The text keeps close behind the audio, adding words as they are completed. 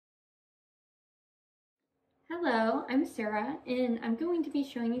Hello, I'm Sarah, and I'm going to be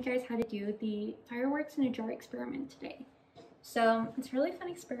showing you guys how to do the fireworks in a jar experiment today. So it's a really fun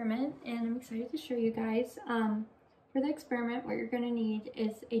experiment, and I'm excited to show you guys. For the experiment, what you're going to need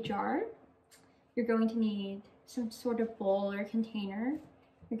is a jar. You're going to need some sort of bowl or container.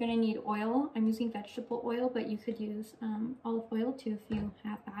 You're going to need oil. I'm using vegetable oil, but you could use olive oil too if you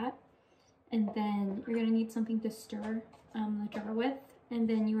have that. And then you're going to need something to stir the jar with. And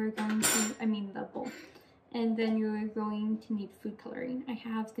then you are going to, the bowl. And then you're going to need food coloring. I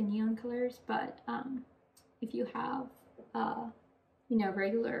have the neon colors, but if you have,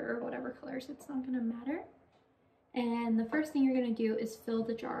 regular or whatever colors, it's not gonna matter. And the first thing you're gonna do is fill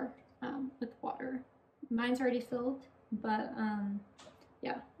the jar with water. Mine's already filled, but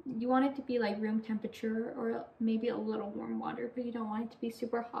yeah, you want it to be like room temperature or maybe a little warm water, but you don't want it to be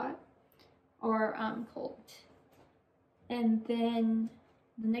super hot or cold. And then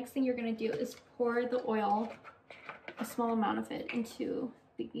the next thing you're going to do is pour the oil, a small amount of it, into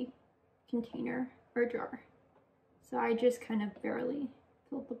the container or jar. So I just kind of barely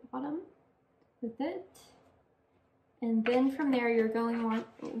filled the bottom with it. And then from there, you're going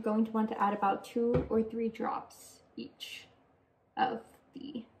to want to add about 2 or 3 drops each of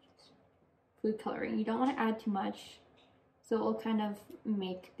the food coloring. You don't want to add too much, so it will kind of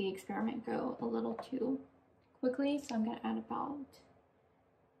make the experiment go a little too quickly. So I'm going to add about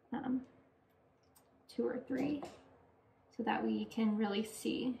 2 or 3 so that we can really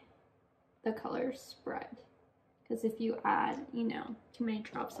see the colors spread, because if you add too many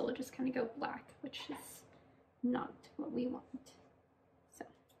drops, it'll just kind of go black, which is not what we want. So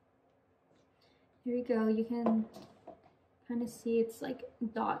here you go. You can kind of see it's like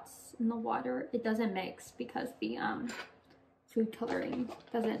dots in the water. It doesn't mix because the food coloring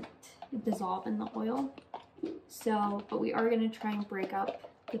doesn't dissolve in the oil. So, but we are going to try and break up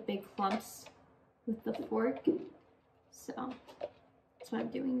the big clumps with the fork. So that's what I'm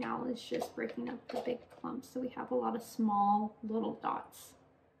doing now, is just breaking up the big clumps so we have a lot of small little dots,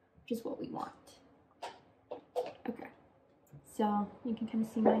 which is what we want. Okay, so you can kind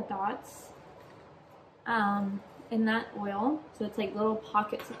of see my dots in that oil. So it's like little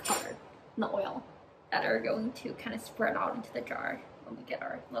pockets of color in the oil that are going to kind of spread out into the jar when we get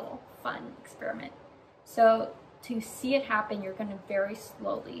our little fun experiment. So to see it happen, you're going to very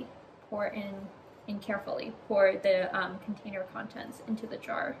slowly pour in and carefully pour the container contents into the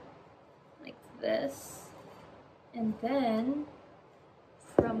jar like this. And then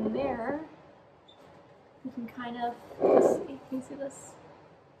from there, you can kind of see, can you see this?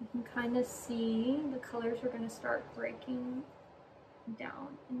 You can kind of see the colors are going to start breaking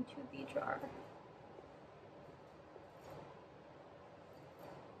down into the jar.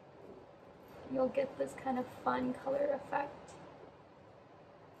 You'll get this kind of fun color effect.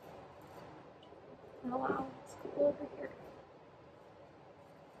 Oh wow, it's cool over here.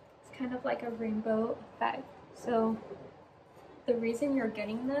 It's kind of like a rainbow effect. So the reason you're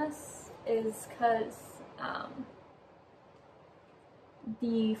getting this is because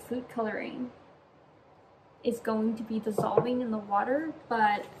the food coloring is going to be dissolving in the water,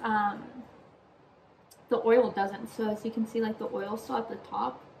 but the oil doesn't. So as you can see, like the oil's still at the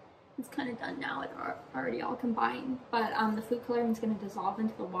top. It's kind of done now. It's already all combined, but the food coloring is going to dissolve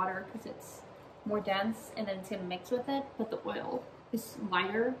into the water because it's more dense, and then it's going to mix with it, but the oil is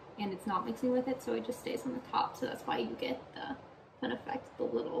lighter and it's not mixing with it, so it just stays on the top. So that's why you get the fun effect, the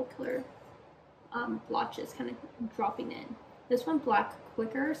little color blotches kind of dropping in. This one black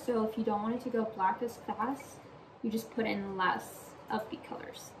quicker, so if you don't want it to go black as fast, you just put in less of the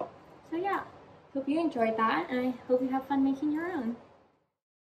colors. So yeah, hope you enjoyed that, and I hope you have fun making your own.